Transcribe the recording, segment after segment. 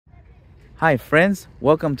Hi friends,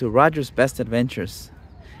 welcome to Roger's Best Adventures.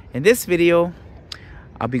 In this video,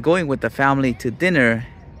 I'll be going with the family to dinner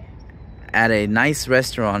at a nice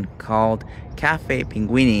restaurant called Caffe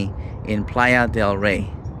Pinguini in Playa del Rey.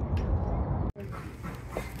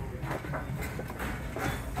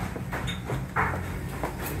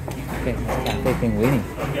 Okay, it's Caffe Pinguini.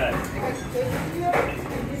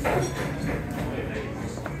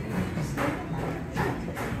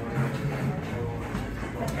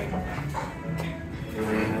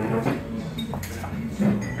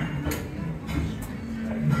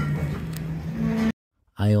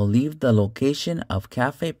 I'll leave the location of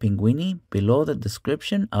Caffe Pinguini below the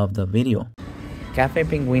description of the video. Caffe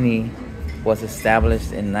Pinguini was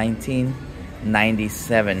established in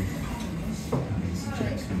 1997.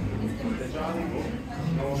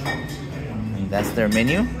 And that's their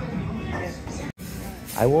menu.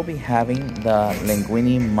 I will be having the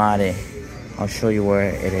linguine mare. I'll show you where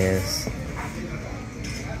it is.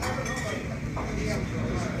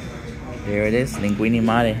 Here it is, linguine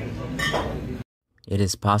mare. It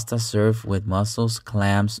is pasta served with mussels,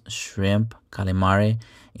 clams, shrimp, calamari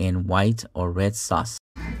in white or red sauce.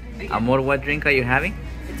 Amor, what drink are you having?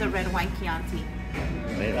 It's a red wine Chianti.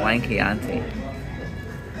 Red wine Chianti.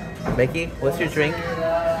 Becky, what's your drink?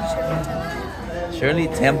 Shirley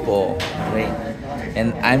Temple. Great.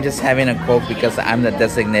 And I'm just having a Coke because I'm the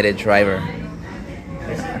designated driver.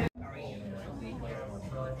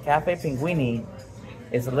 Caffe Pinguini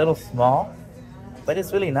is a little small, but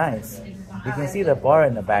it's really nice. You can see the bar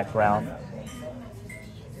in the background.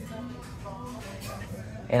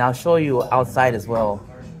 And I'll show you outside as well.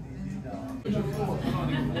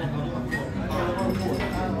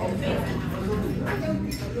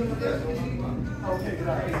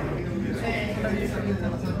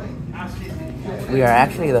 We are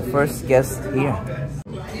actually the first guests here.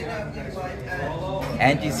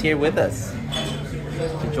 Angie's here with us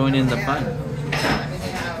to join in the fun.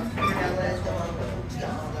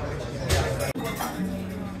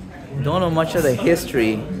 Don't know much of the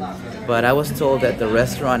history, but I was told that the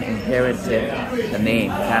restaurant inherited the name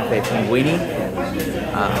Caffe Pinguini.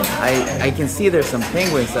 I can see there's some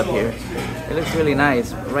penguins up here. It looks really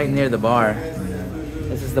nice, right near the bar.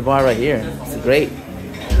 This is the bar right here. It's great.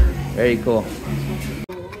 Very cool.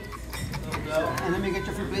 And let me get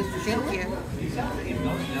your food, please. Thank you.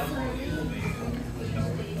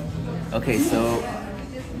 Okay, so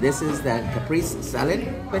this is that caprese salad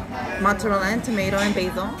With mozzarella and tomato and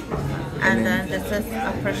basil. And then this is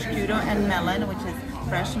a prosciutto and melon, which is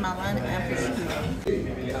fresh melon and prosciutto.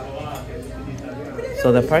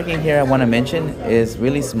 So the parking here I want to mention is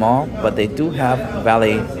really small, but they do have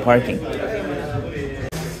valet parking.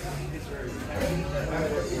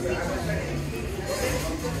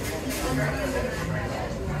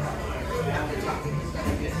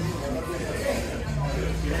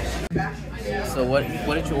 So what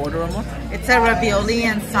did you order, Amor? It's a ravioli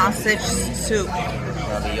and sausage soup.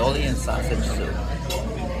 Ravioli and sausage soup.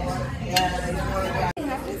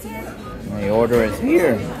 My order is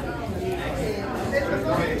here.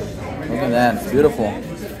 Look at that, it's beautiful.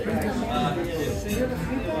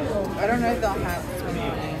 I don't know if they'll have.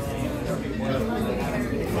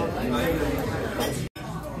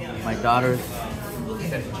 My daughter's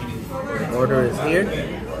order is here.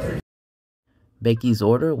 Becky's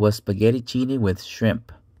order was spaghetti chili with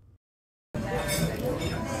shrimp.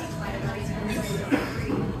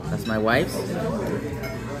 That's my wife's.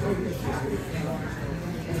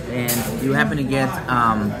 And you happen to get,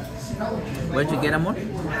 what did you get, Amor?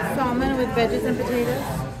 Salmon with veggies and potatoes.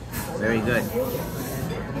 Very good.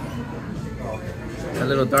 It's a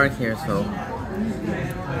little dark here, so.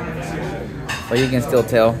 But you can still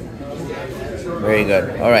tell. Very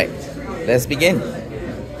good. All right, let's begin.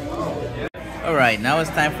 All right, now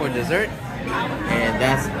it's time for dessert. And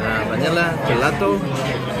that's vanilla gelato.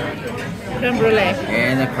 Creme brulee.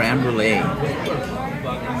 And a creme brulee.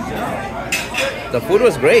 The food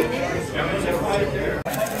was great.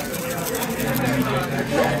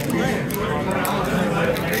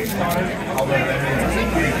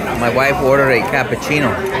 My wife ordered a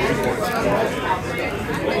cappuccino.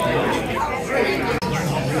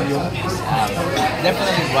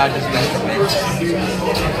 Definitely Roger's Best Adventures.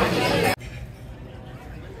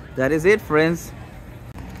 That is it, friends.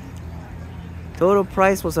 Total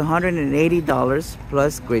price was $180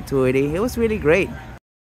 plus gratuity. It was really great.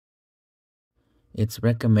 It's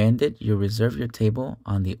recommended you reserve your table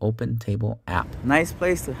on the Open Table app. Nice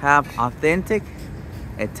place to have authentic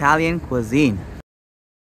Italian cuisine.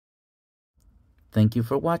 Thank you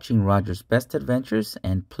for watching Roger's Best Adventures,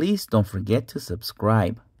 and please don't forget to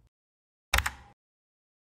subscribe.